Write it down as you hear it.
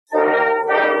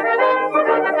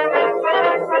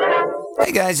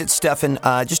Hey guys, it's Stefan.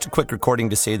 Just a quick recording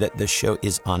to say that the show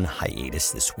is on hiatus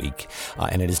this week.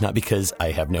 And it is not because I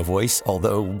have no voice,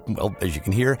 although, well, as you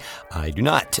can hear, I do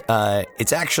not.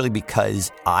 It's actually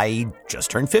because I just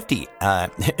turned 50.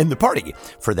 And the party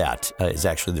for that is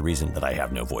actually the reason that I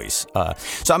have no voice.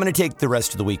 So I'm going to take the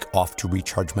rest of the week off to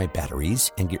recharge my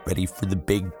batteries and get ready for the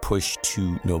big push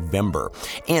to November.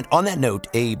 And on that note,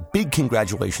 a big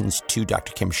congratulations to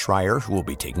Dr. Kim Schreier, who will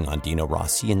be taking on Dino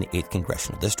Rossi in the 8th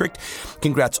Congressional District.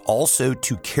 Congrats also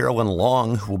to Carolyn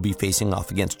Long, who will be facing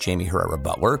off against Jamie Herrera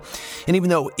Butler. And even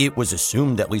though it was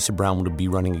assumed that Lisa Brown would be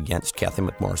running against Kathy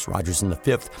McMorris Rodgers in the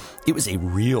 5th, it was a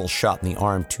real shot in the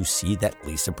arm to see that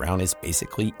Lisa Brown is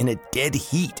basically in a dead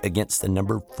heat against the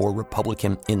number 4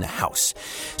 Republican in the House.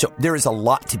 So there is a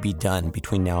lot to be done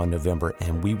between now and November,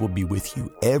 and we will be with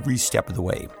you every step of the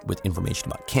way with information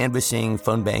about canvassing,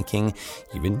 phone banking,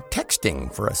 even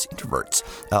texting for us introverts.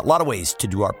 A lot of ways to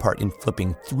do our part in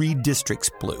flipping 3 districts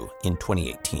blue in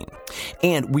 2018.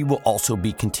 And we will also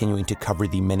be continuing to cover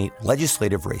the many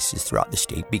legislative races throughout the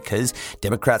state because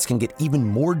Democrats can get even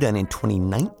more done in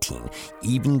 2019,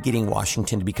 even getting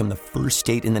Washington to become the first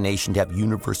state in the nation to have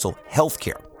universal health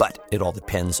care. But it all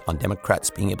depends on Democrats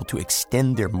being able to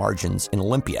extend their margins in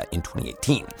Olympia in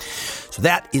 2018. So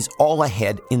that is all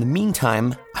ahead. In the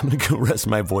meantime, I'm going to go rest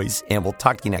my voice, and we'll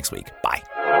talk to you next week.